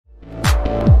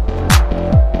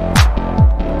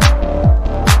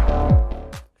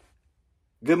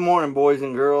Good morning, boys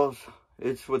and girls.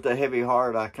 It's with a heavy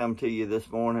heart I come to you this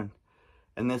morning.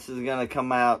 And this is going to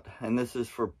come out, and this is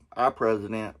for our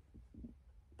president,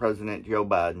 President Joe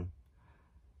Biden.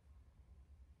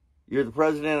 You're the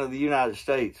president of the United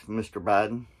States, Mr.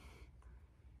 Biden.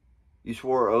 You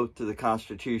swore oath to the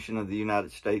Constitution of the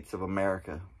United States of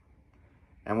America.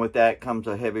 And with that comes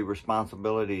a heavy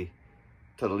responsibility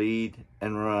to lead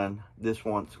and run this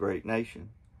once great nation.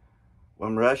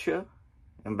 When Russia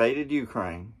invaded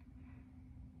Ukraine,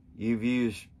 you've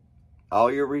used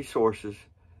all your resources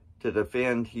to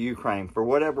defend Ukraine for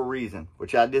whatever reason,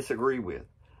 which I disagree with.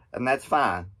 And that's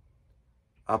fine.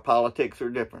 Our politics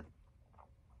are different.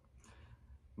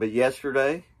 But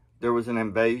yesterday, there was an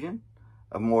invasion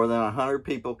of more than 100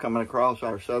 people coming across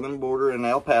our southern border in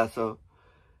El Paso.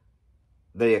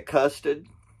 They accosted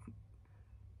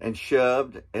and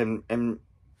shoved and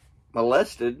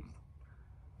molested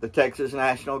the Texas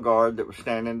National Guard that was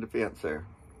standing in defense there.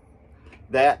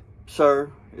 That,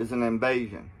 sir, is an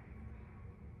invasion.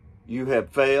 You have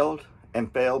failed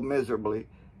and failed miserably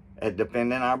at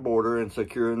defending our border and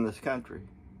securing this country.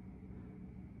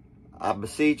 I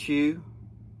beseech you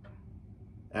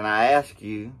and I ask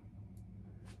you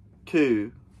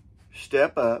to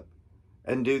step up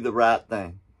and do the right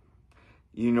thing.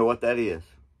 You know what that is.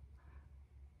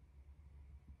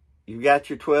 You've got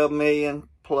your 12 million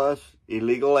plus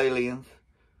illegal aliens.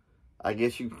 I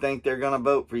guess you think they're going to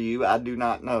vote for you. I do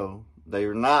not know. They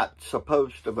are not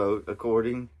supposed to vote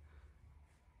according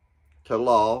to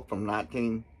law from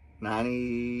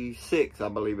 1996, I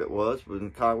believe it was,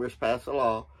 when Congress passed a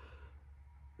law.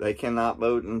 They cannot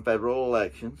vote in federal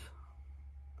elections.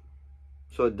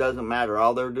 So it doesn't matter.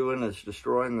 All they're doing is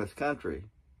destroying this country.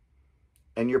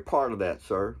 And you're part of that,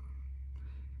 sir.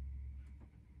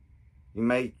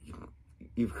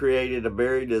 You've created a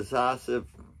very decisive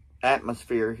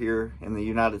atmosphere here in the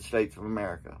United States of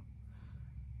America.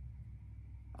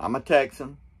 I'm a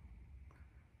Texan,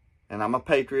 and I'm a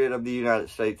patriot of the United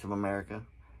States of America,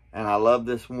 and I love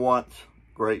this once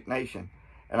great nation.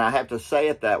 And I have to say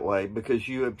it that way because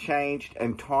you have changed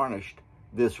and tarnished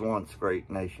this once great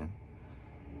nation.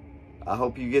 I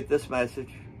hope you get this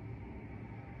message.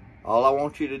 All I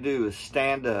want you to do is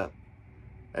stand up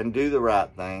and do the right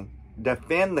thing.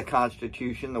 Defend the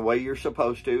Constitution the way you're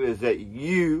supposed to, is that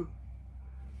you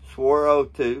swore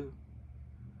oath to.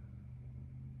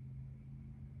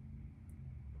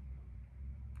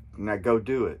 Now go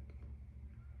do it.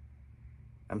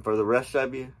 And for the rest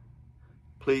of you,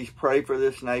 please pray for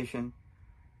this nation.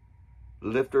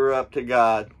 Lift her up to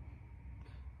God.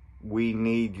 We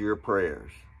need your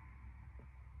prayers.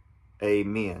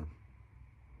 Amen.